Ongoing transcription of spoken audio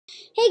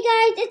Hey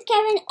guys, it's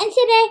Kevin, and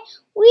today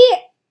we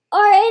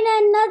are in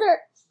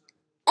another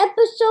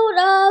episode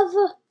of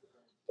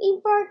Theme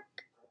Park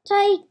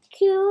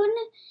Tycoon,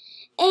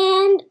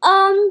 and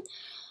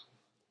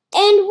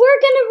we're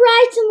gonna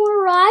ride some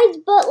more rides.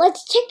 But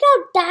let's check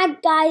out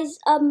that guy's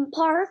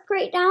park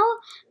right now,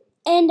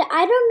 and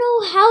I don't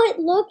know how it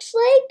looks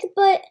like,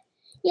 but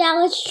yeah,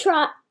 let's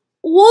try.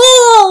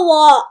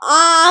 Whoa!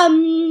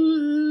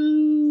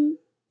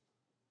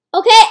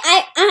 Okay,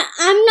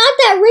 I'm not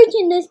that rich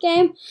in this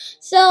game,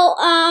 so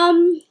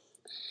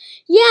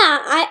yeah,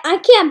 I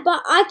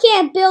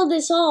can't build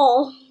this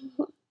all.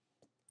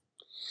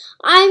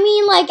 I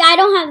mean, like, I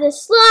don't have the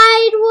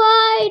slide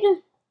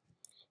wide.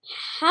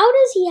 How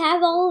does he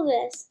have all of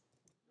this?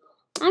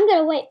 I'm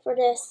gonna wait for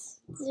this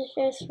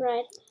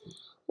ride.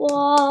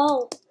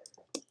 Whoa,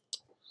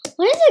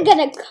 when is it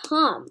gonna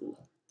come?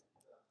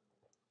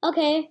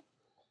 Okay,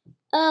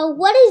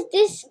 what is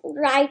this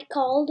ride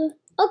called?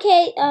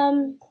 Okay,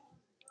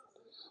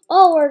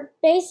 oh, we're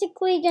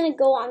basically gonna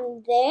go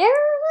on there?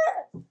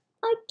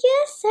 I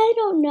guess, I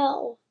don't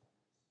know.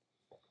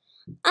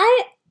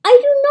 I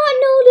do not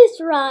know this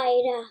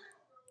ride.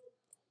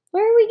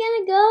 Where are we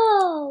gonna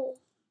go?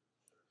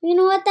 You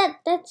know what,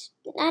 that's,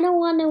 I don't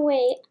wanna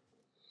wait.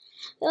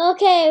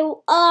 Okay,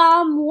 where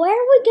are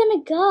we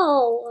gonna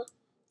go?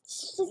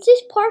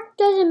 This park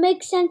doesn't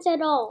make sense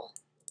at all.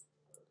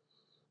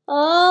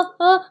 No.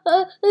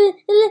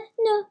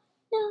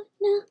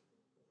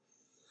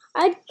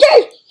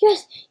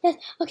 Yes,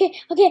 okay,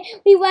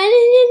 we went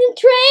in the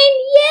train,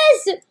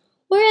 yes!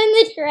 We're in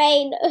the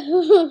train.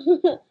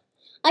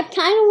 I kind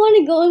of want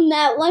to go in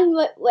that one,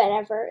 but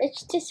whatever,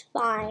 it's just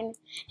fine.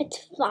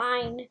 It's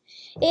fine.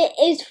 It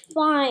is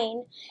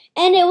fine.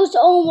 And it was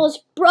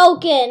almost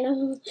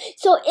broken,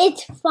 so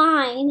it's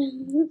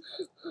fine.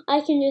 I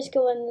can just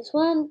go in this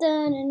one.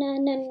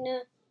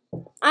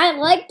 I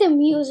like the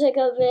music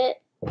of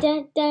it.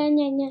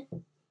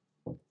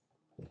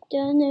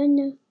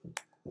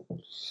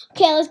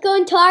 Okay, let's go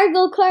into our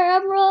go-kart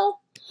emerald.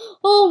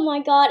 Oh my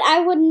god, I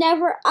would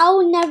never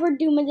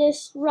do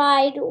this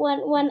ride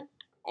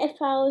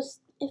if I was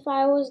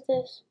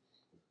this.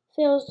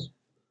 Feels.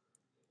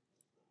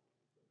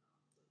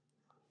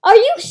 Are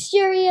you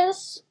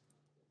serious?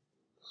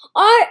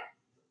 Are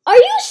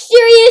you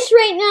serious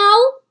right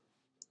now?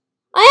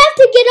 I have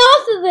to get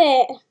off of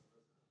it.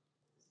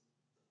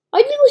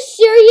 Are you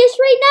serious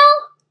right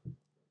now?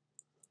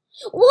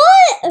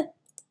 What?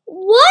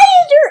 Why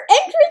is there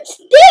entrance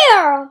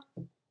there?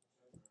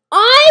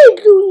 I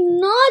do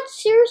not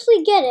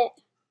seriously get it.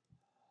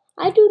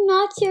 I do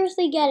not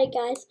seriously get it,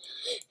 guys.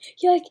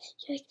 Yikes,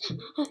 I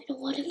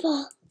don't want to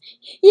fall.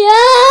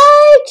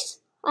 Yikes!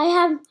 I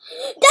have... No!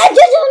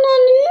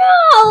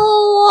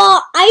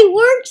 I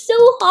worked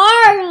so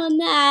hard on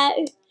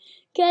that.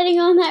 Getting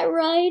on that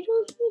ride.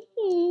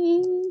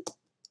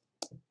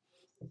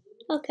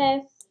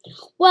 Okay.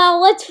 Well,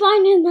 let's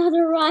find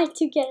another ride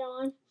to get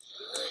on.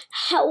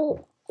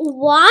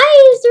 Why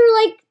is there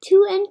like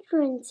two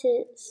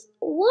entrances?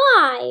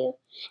 Why?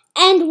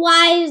 And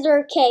why is there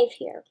a cave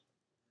here?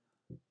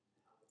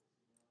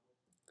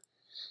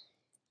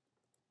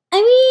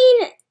 I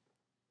mean,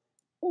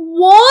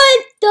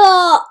 what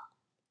the?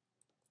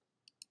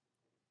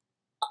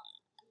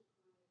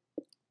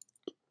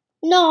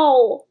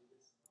 No,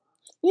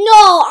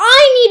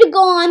 I need to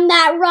go on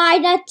that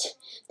ride.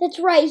 That's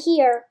right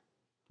here.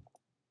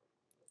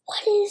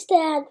 What is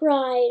that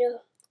ride?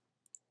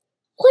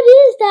 What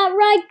is that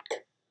ride?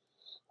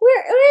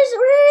 Where is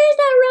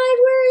that ride?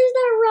 Where is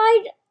that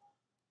ride?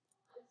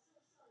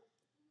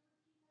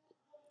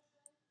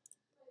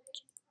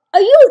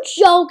 Are you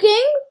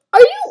joking?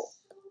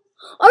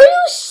 Are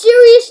you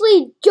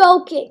seriously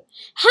joking?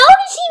 How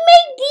does he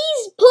make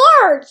these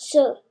parts?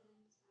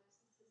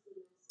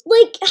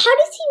 Like, how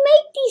does he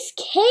make these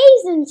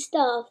caves and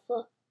stuff?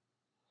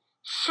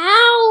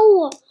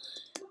 How?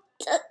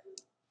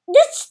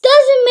 This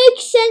doesn't make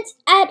sense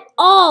at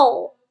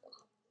all.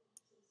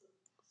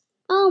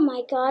 Oh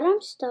my god, I'm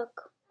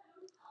stuck.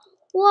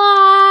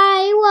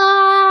 Why?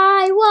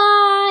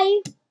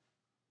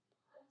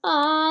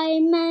 I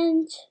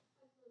meant...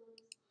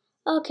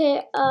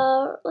 Okay,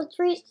 let's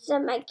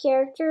reset my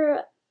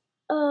character.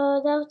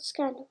 That was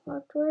kind of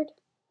awkward.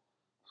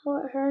 How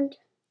it hurt.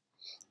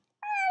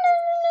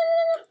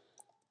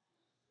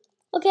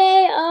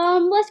 Okay,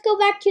 let's go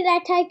back to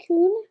that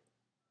Tycoon.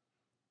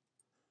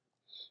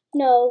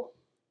 No.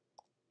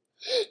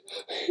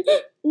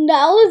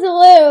 That was a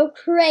little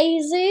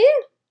crazy.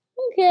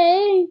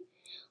 Okay.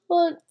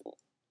 Well,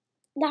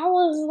 that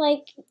was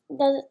like,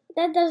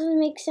 that doesn't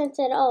make sense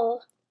at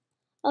all.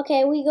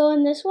 Okay, we go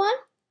in this one.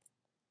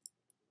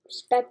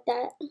 Respect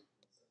that.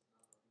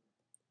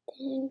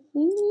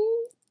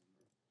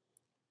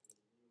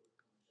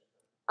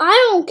 I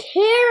don't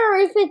care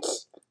if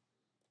it's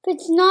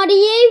not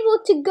able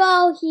to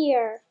go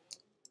here.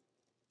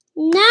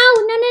 No.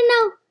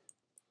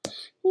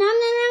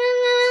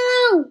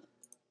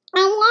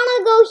 I want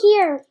to go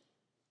here.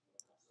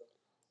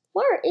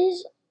 Where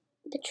is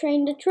the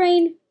train? The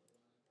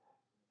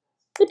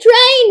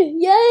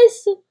train!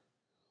 Yes!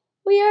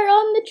 We are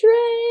on the train.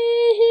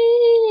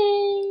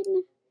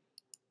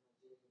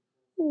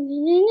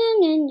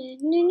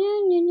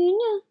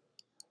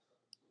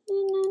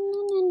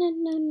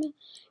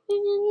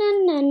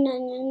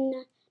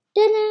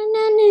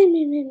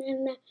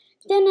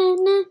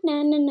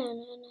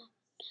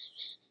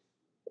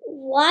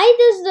 Why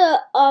does the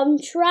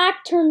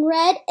track turn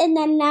red and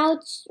then now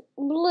it's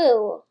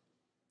blue?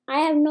 I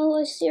have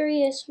no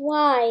serious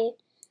why.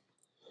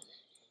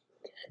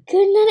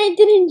 Good that I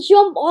didn't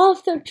jump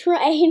off the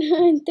train.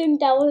 I think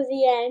that was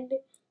the end.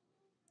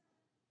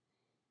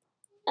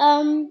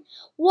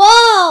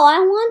 Whoa! I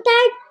want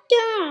that.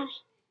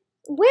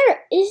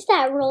 Where is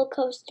that roller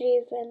coaster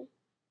even?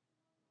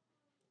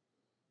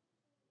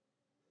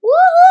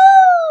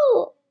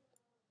 Woohoo!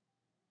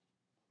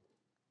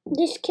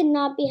 This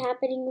cannot be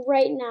happening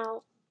right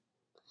now.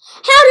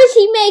 How does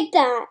he make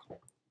that?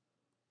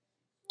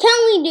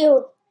 Tell me,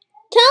 dude.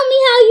 Tell me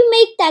how you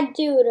make that,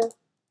 dude.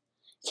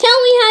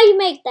 Tell me how you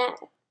make that.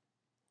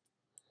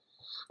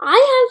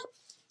 I have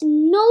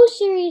no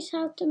serious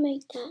how to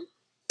make that.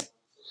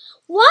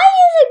 Why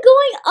is it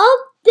going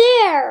up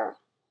there?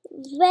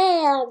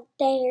 There.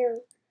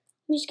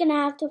 I'm just gonna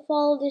have to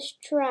follow this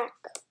track.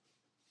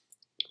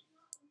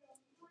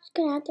 Just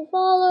gonna have to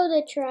follow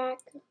the track.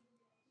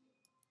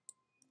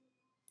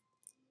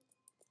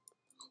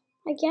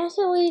 I guess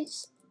it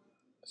leads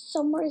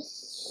somewhere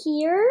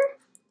here.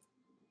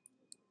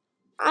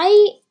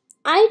 I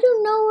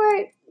don't know where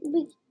it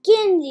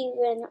begins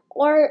even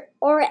or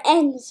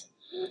ends.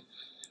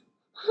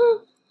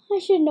 I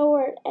should know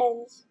where it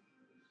ends.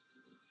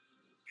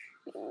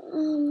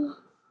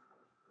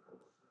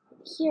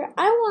 Here,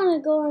 I want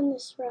to go on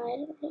this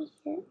ride right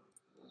here.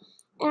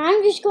 And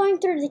I'm just going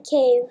through the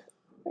cave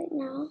right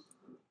now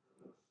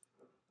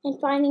and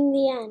finding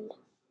the end.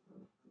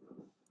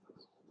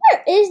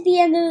 Where is the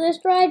end of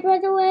this ride, by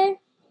the way?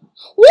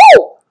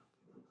 Whoa!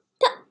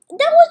 That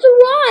was the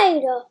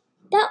ride!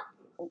 That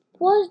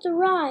was the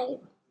ride.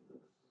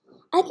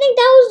 I think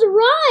that was the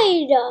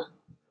ride.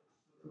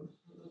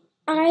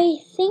 I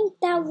think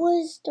that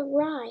was the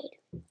ride.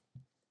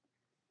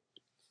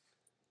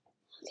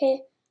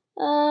 Okay.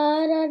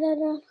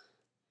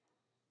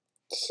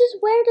 This is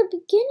where the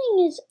beginning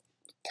is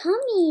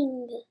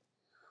coming.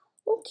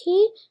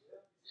 Okay.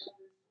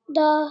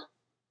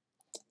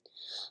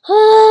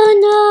 Oh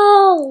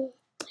no!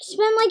 I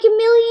spent like 1,000,000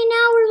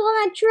 hours on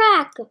that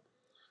track.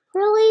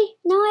 Really?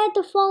 Now I have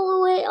to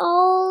follow it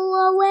all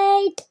the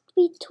way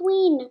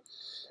between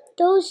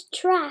those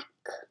tracks.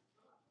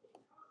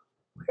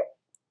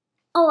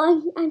 Oh,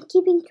 I'm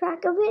keeping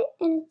track of it,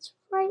 and it's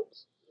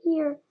right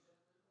here.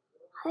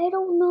 I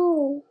don't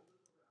know.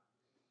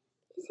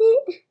 Is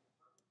it?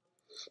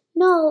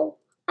 No,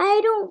 I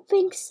don't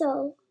think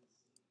so.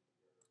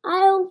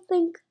 I don't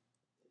think.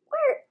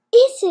 Where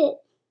is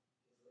it?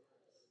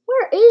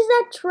 Where is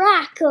that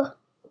track? Where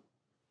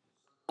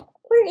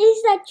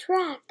is that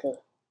track?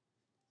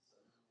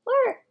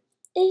 Where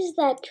is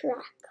that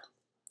track?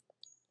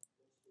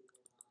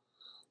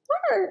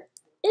 Where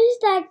is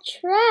that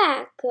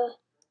track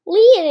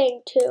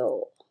leading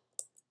to?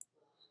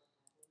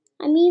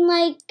 I mean,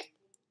 like,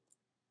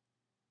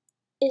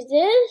 is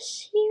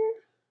this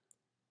here?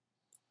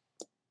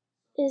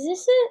 Is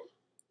this it?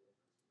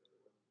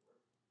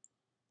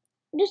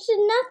 This is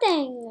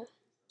nothing.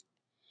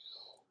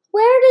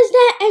 Where does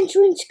that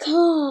entrance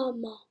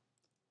come?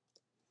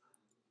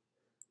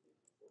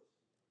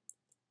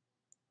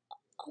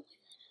 Oh.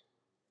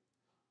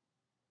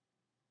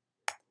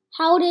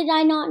 How did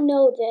I not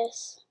know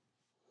this?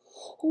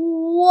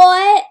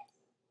 What?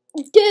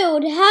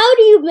 Dude, how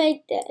do you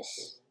make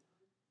this?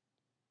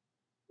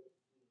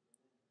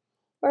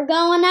 We're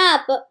going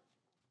up.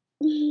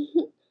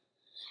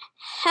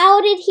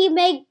 How did he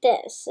make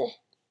this?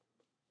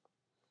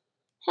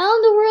 How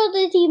in the world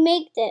did he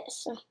make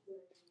this?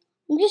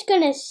 I'm just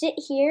gonna sit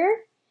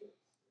here.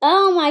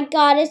 Oh my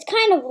god, it's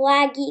kind of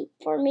laggy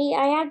for me.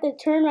 I have to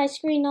turn my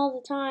screen all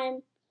the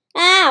time.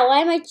 Ow, why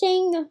am I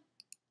saying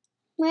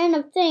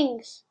random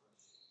things?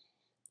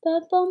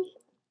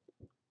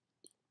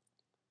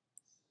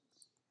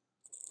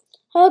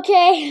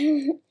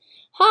 Okay.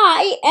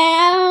 Hi,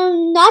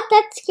 I'm not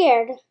that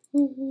scared.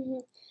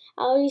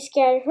 I'll be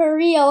scared for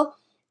real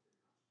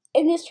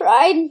in this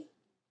ride.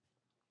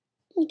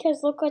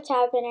 Because look what's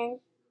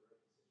happening.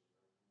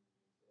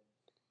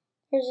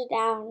 There's a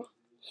down.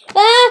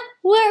 Ah!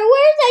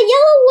 Where's that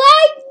yellow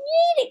line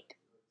leading?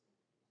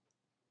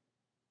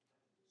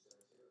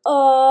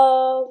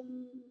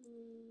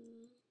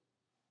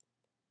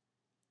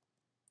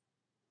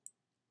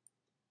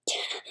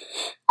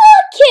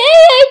 Okay,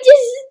 I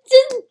just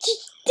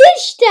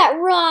ditched that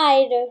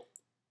ride.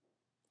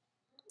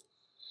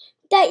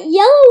 That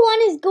yellow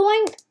one is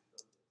going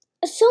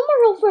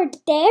somewhere over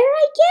there,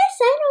 I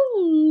guess? I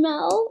don't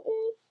know.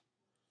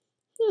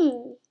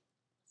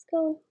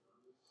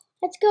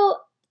 Let's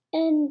go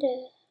and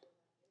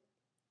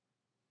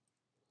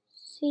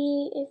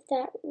see if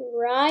that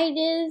ride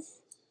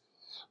is.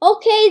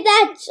 Okay,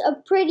 that's a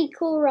pretty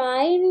cool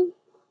ride.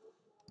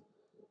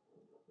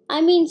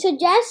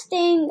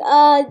 suggesting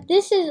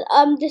this is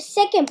the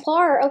second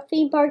part of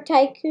Theme Park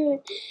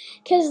Tycoon,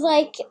 cause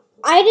like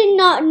I did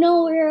not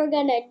know we were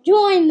gonna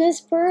join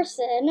this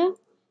person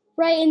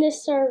right in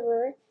this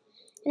server,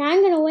 and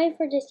I'm gonna wait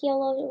for this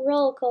yellow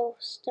roller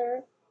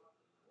coaster.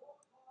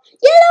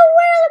 Yellow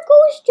roller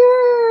coaster.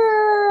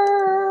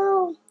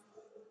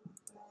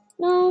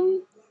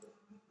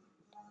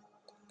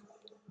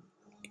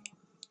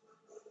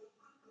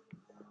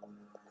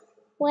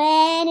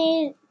 When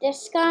is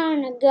this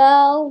gonna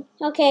go?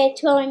 Okay,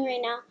 it's going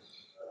right now.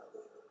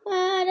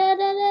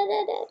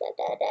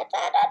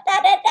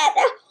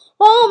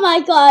 Oh my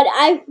god,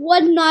 I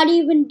would not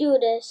even do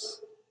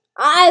this.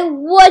 I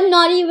would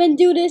not even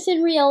do this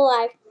in real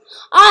life.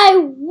 I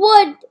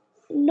would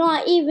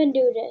not even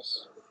do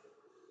this.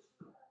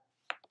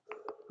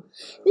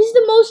 This is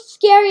the most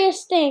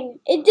scariest thing.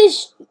 It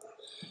just,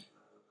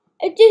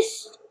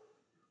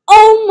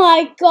 oh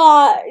my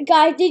god,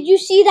 guys, did you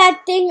see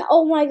that thing?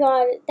 Oh my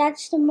god,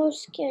 that's the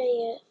most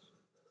scariest.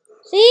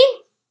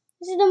 See?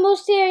 This is the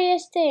most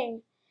serious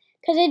thing.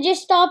 Because it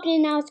just stopped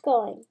and now it's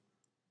going.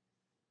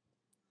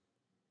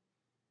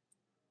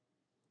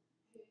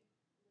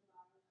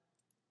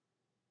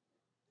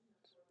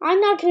 I'm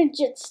not going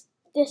to just,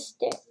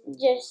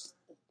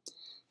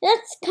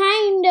 that's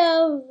kind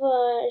of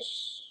a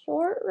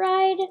short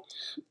ride,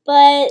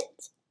 but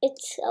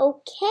it's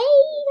okay.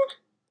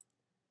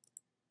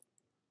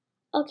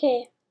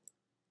 Okay.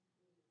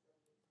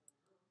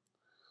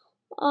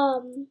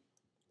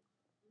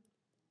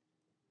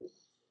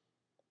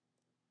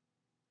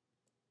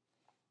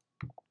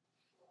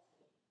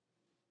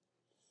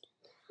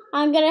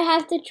 I'm gonna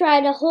have to try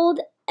to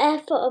hold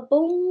F a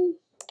boom.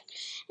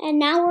 And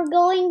now we're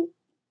going.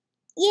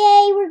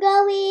 Yay, we're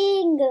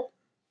going.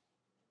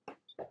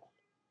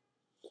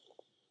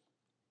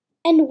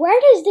 And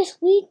where does this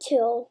lead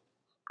to?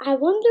 I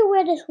wonder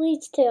where this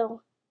leads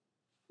to.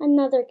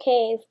 Another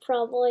cave,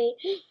 probably.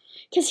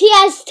 Cause he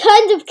has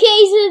tons of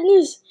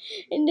caves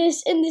in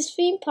this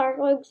theme park,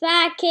 like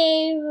that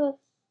cave.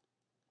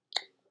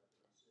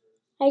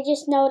 I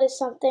just noticed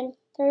something.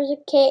 There's a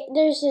cave.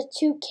 There's a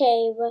 2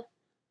 cave.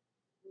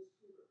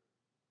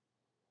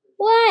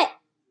 What?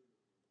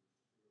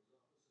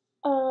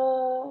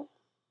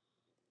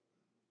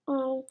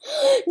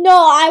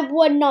 No, I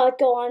would not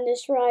go on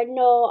this ride.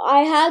 No, I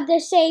have the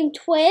same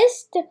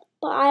twist,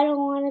 but I don't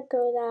want to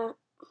go that.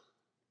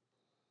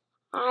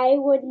 I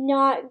would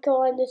not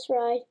go on this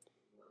ride.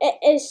 It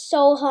is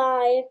so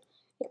high.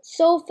 It's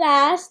so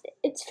fast.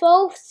 It's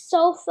so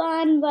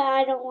fun, but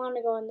I don't want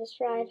to go on this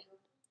ride.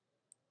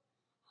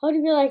 I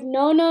would be like,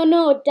 no, no,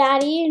 no,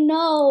 Daddy,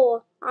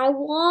 no. I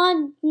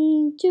want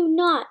to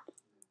not.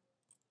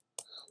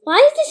 Why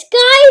is this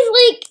guy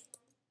like...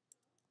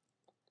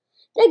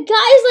 The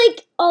guy's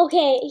like,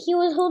 okay, he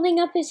was holding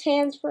up his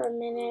hands for a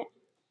minute.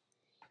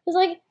 He was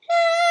like,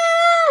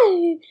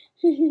 ah!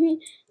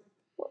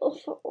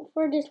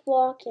 We're just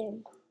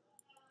walking.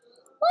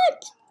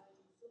 What?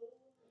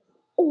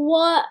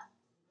 What?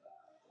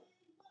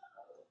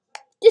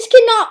 This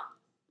cannot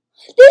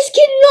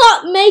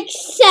make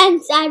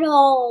sense at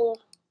all.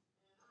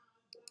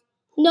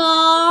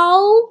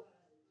 No.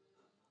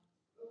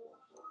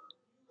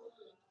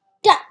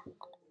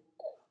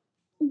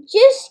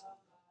 Just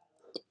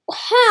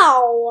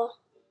how?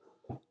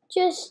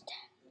 Just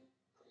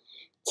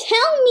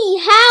tell me,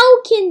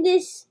 how can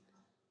this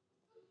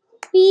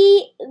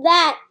be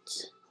that?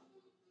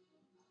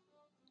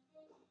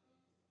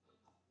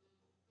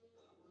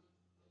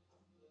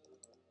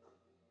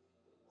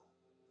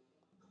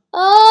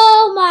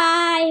 Oh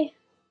my.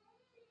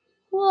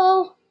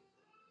 Well,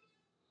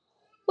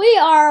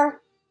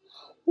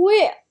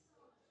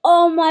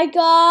 oh my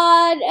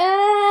god.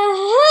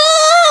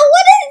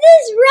 What is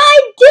this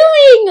ride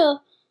doing?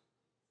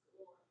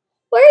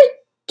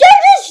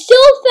 They're just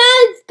so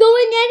fast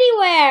going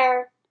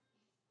anywhere.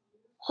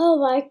 Oh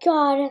my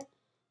god.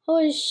 That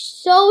was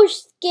so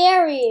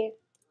scary.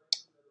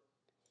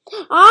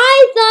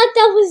 I thought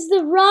that was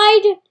the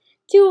ride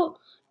to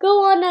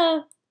go on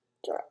a...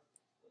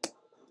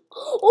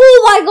 Oh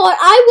my god,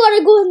 I want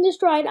to go on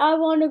this ride. I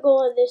want to go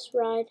on this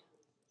ride.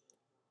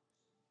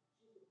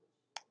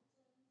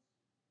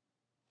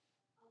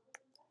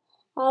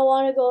 I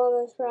want to go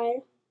on this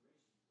ride.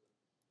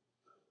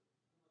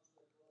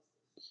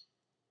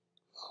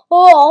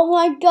 Oh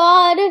my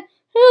god.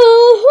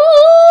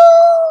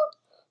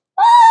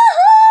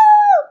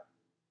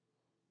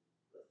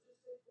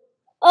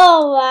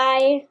 Oh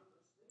my.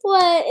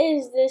 What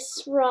is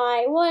this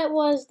ride? What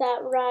was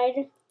that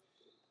ride?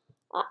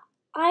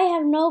 I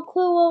have no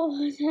clue what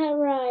was that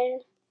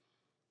ride.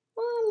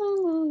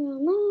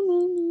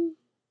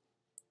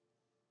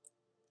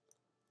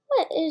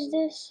 What is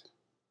this?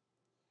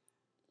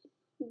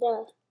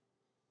 The.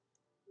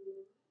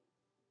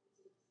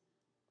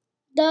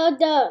 What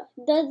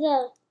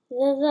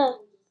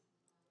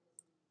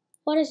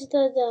is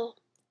the?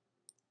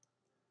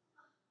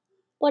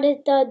 What is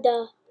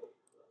the?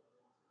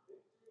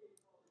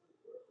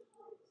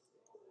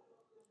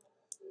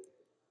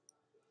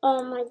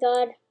 Oh my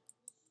god.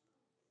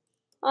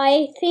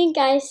 I think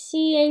I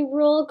see a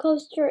roller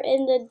coaster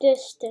in the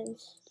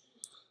distance.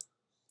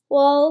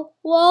 Whoa,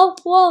 whoa,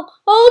 whoa.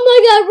 Oh my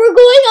god, we're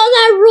going on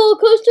that roller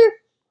coaster.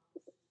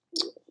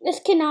 This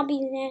cannot be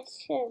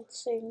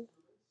nonsense.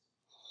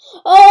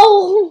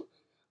 Oh,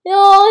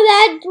 no,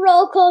 that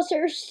roller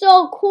coaster is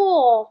so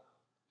cool.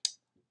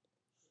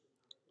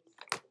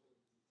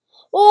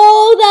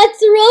 Oh, that's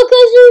the roller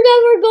coaster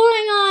that we're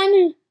going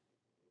on.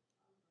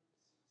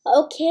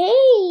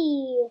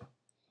 Okay.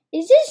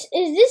 Is this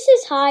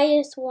his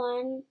highest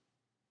one?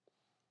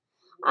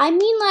 I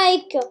mean,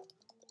 like,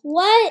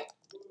 what?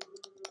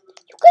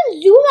 You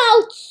can zoom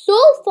out so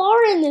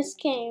far in this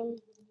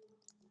game.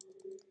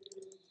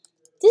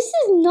 This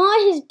is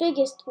not his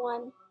biggest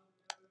one.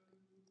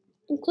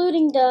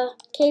 Including the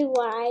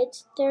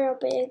K-Wides. They're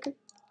big.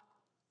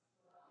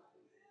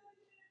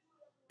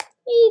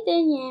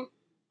 Then, yeah.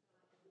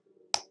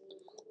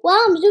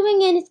 While I'm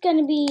zooming in, it's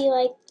gonna be,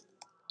 like,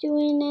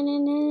 doing...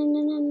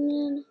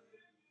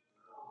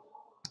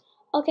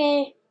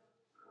 Okay.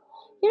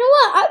 You know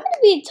what? I'm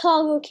gonna be a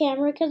toggle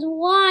camera, because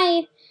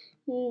why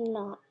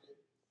not?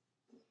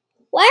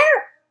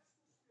 Where?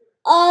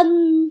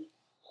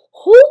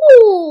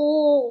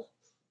 Ooh.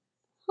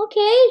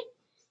 Okay.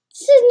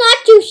 This is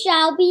not too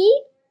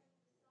shabby.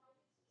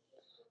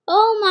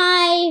 Oh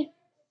my.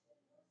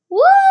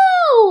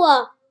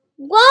 Whoa!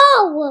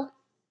 Whoa!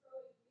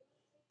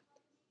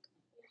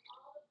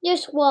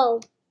 Just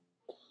whoa.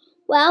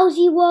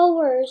 Wowzy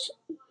wowers.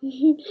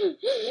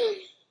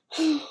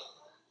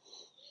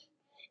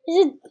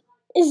 Is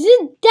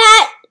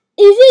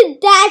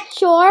it that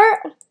short?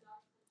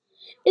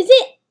 Is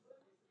it?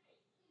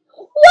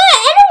 What?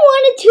 I don't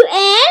want it to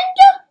end?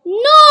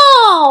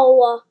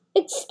 No!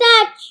 It's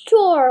that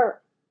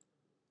short.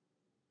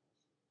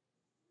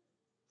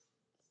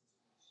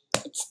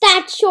 It's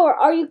that short.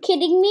 Are you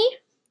kidding me?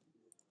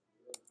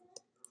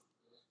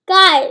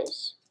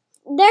 Guys,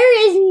 there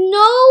is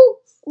no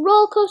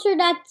roller coaster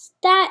that's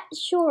that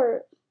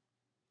short.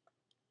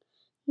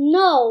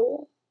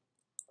 No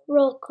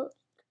roller coaster.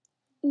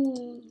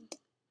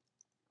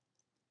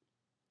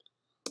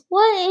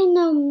 What in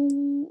the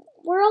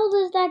world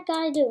is that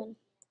guy doing?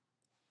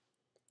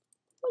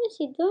 What is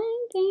he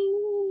doing?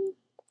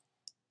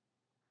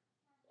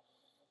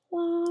 I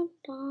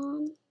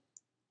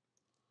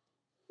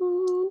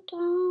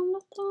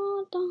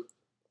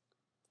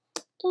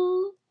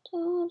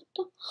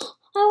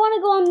want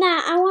to go on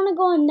that. I want to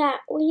go on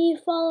that. We need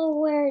to follow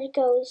where it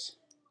goes.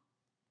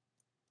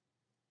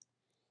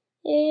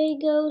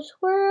 It goes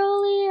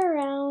swirly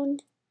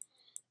around.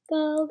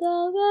 Go,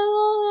 go, go,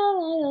 go, go,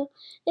 go, go.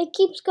 It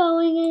keeps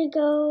going and it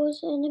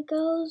goes and it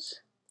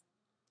goes.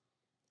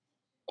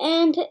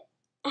 And it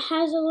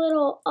has a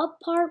little up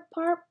part.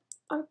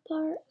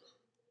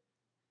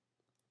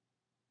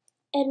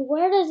 And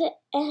where does it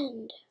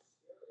end?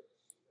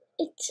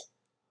 It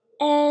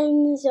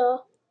ends. I'm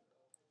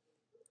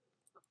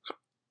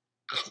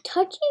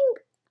touching.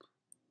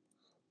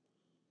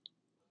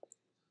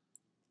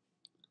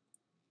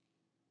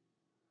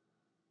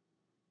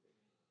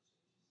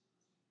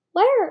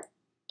 Where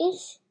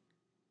is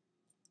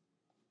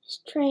this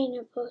train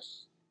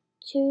supposed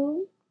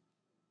to?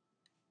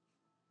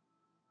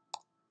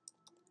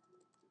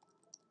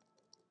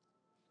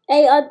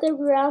 A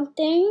underground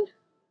thing?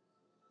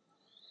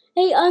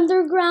 A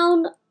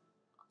underground.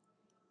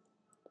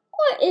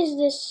 What is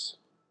this?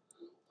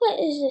 What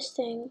is this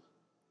thing?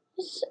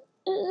 Is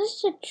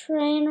this the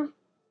train?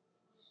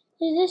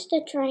 Is this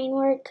the train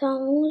where it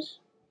comes?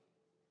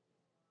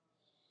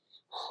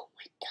 Oh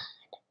my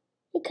god.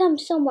 It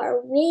comes somewhere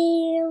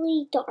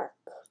really dark.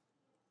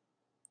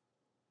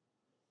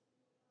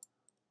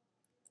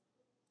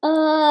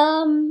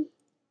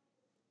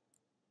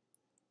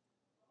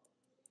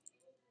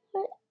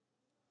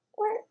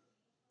 Where?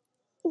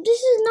 This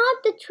is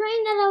not the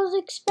train that I was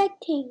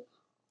expecting.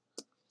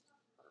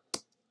 I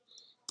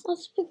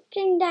was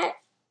expecting that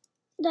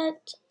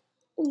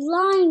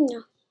line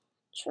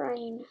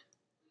train.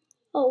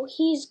 Oh,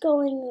 he's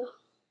going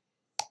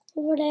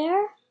over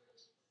there?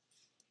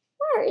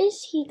 Where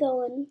is he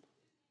going?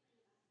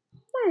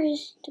 Where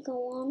is he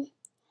going?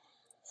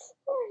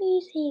 Where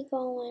is he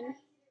going?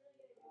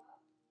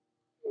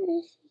 Where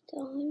is he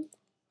going?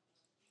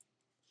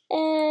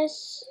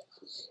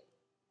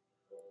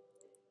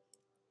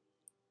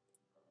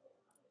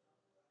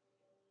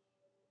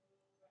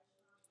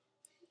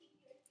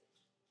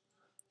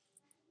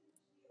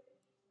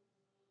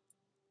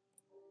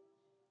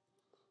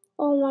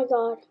 Oh my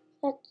god.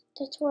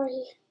 That's where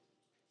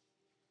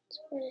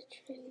the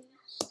train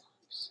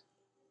stops.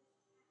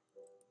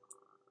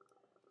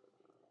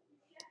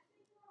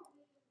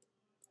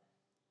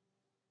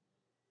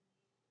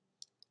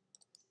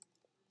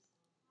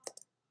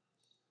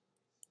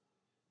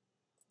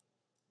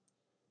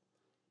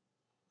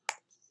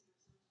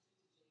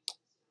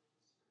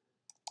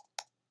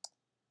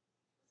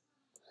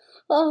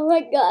 Oh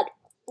my god.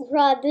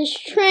 Rod, this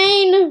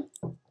train.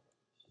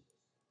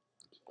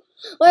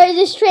 Where is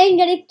this train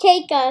gonna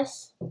take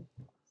us?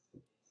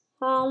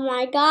 Oh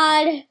my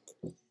god.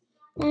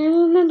 I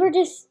remember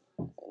this.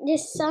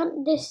 this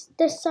sun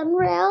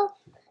rail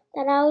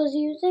that I was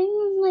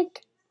using.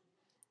 Like,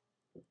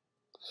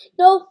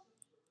 no.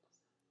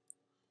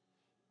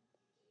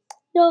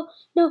 We're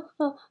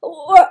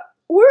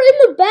in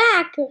the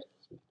back. Who's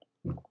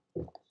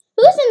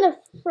in the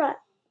front?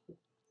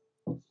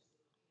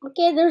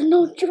 Okay, there's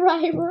no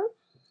driver.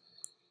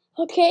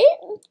 Okay,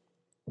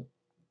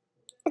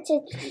 it's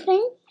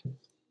interesting.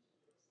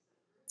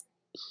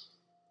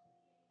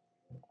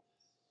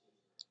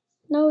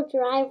 No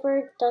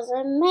driver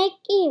doesn't make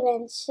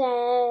even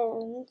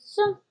sense.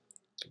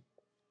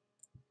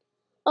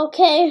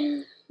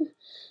 Okay.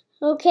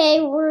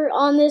 Okay, we're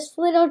on this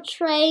little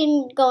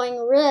train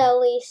going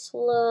really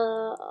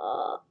slow.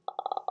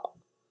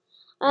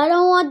 I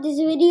don't want this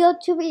video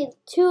to be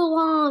too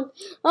long.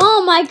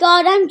 Oh my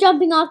god, I'm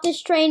jumping off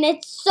this train.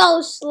 It's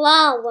so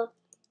slow.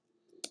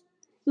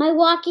 My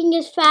walking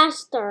is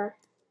faster.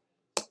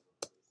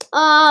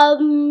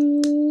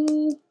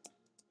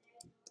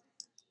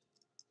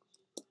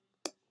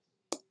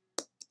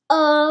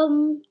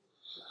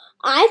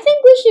 I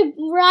think we should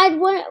ride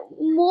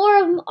more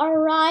of our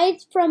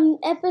rides from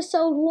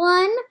episode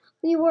 1.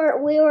 We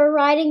were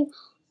riding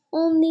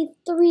only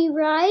 3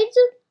 rides,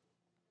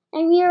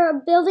 and we are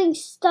building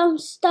some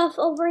stuff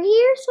over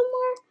here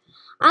somewhere.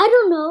 I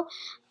don't know,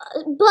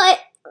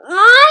 but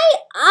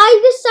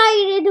I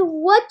decided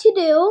what to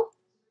do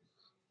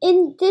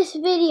in this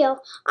video.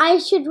 I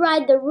should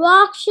ride the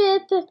rock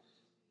ship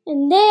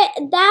and that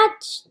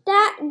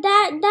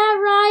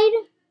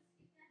ride,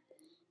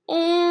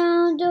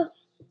 and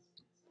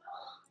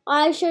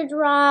I should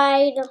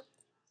ride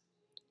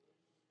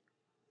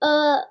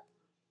the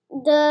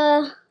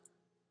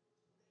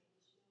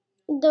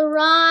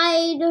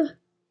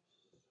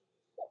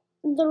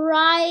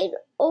ride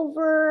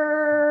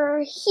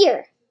over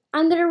here.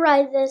 I'm gonna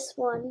ride this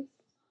one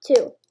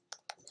too.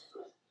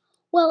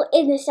 Well,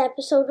 in this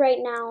episode right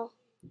now.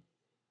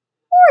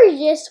 Or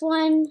this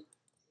one.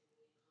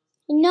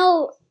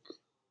 No.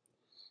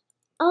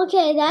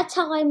 Okay, that's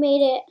how I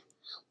made it.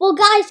 Well,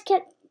 guys,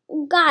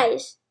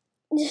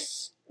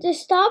 just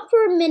stop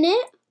for a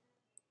minute.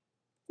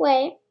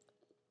 Wait.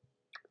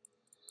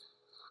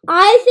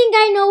 I think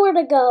I know where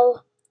to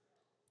go.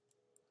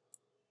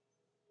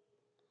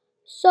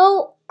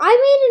 So, I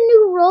made a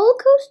new roller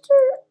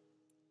coaster,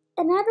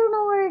 and I don't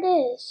know where it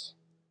is.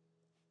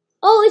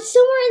 Oh, it's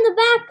somewhere in the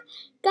back.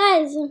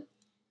 Guys, you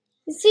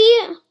see,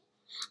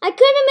 I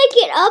couldn't make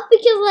it up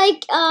because,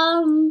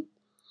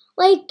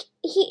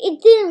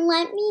 it didn't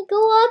let me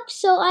go up,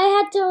 so I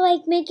had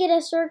to, make it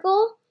a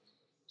circle.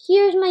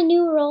 Here's my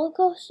new roller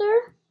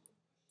coaster.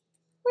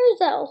 Where's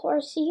that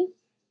horsey?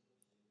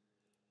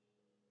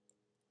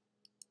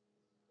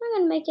 I'm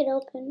gonna make it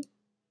open.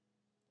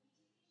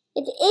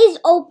 It is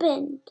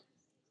opened.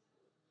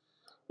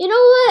 You know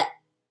what?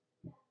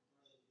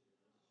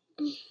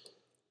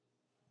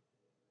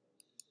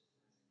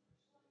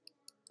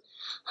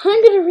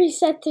 I'm gonna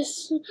reset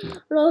this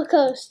roller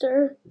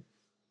coaster.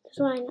 Cause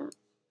why not?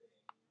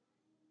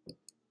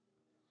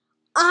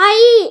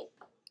 I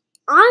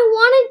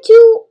wanted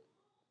to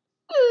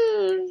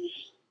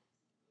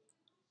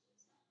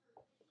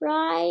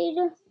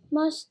ride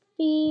must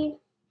be,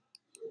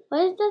 what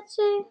does that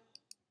say?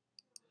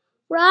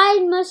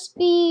 Ride must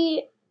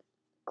be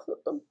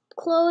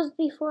closed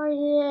before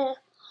the.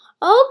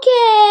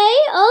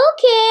 Okay,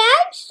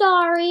 I'm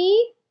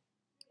sorry.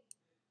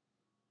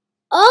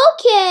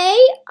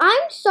 Okay,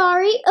 I'm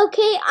sorry.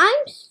 Okay,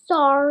 I'm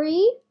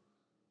sorry.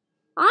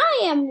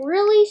 I am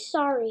really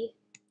sorry.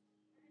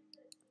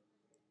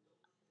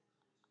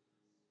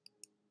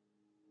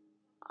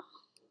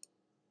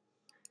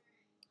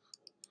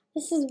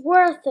 This is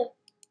worth it.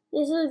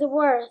 This is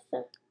worth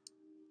it.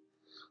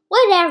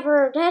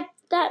 Whatever. That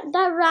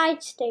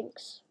ride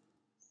stinks.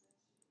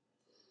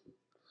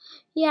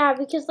 Yeah,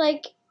 because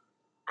it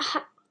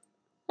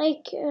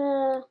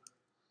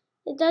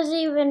doesn't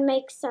even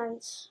make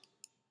sense.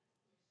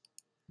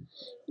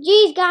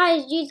 Jeez,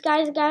 guys,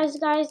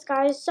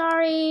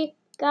 sorry.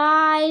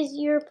 Guys,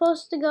 you're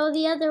supposed to go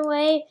the other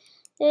way.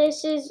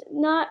 This is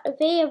not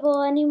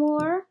available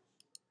anymore.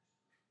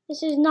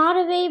 This is not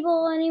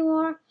available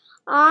anymore.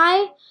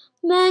 I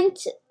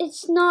meant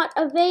it's not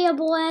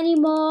available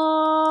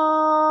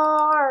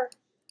anymore.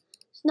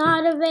 It's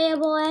not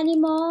available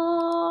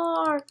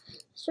anymore.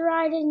 This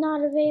ride is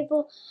not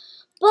available.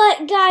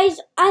 But guys,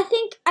 I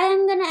think I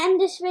am going to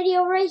end this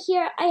video right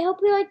here. I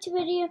hope you liked the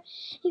video.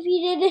 If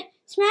you did,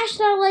 smash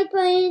that like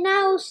button and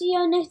I will see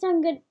you next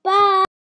time. Goodbye.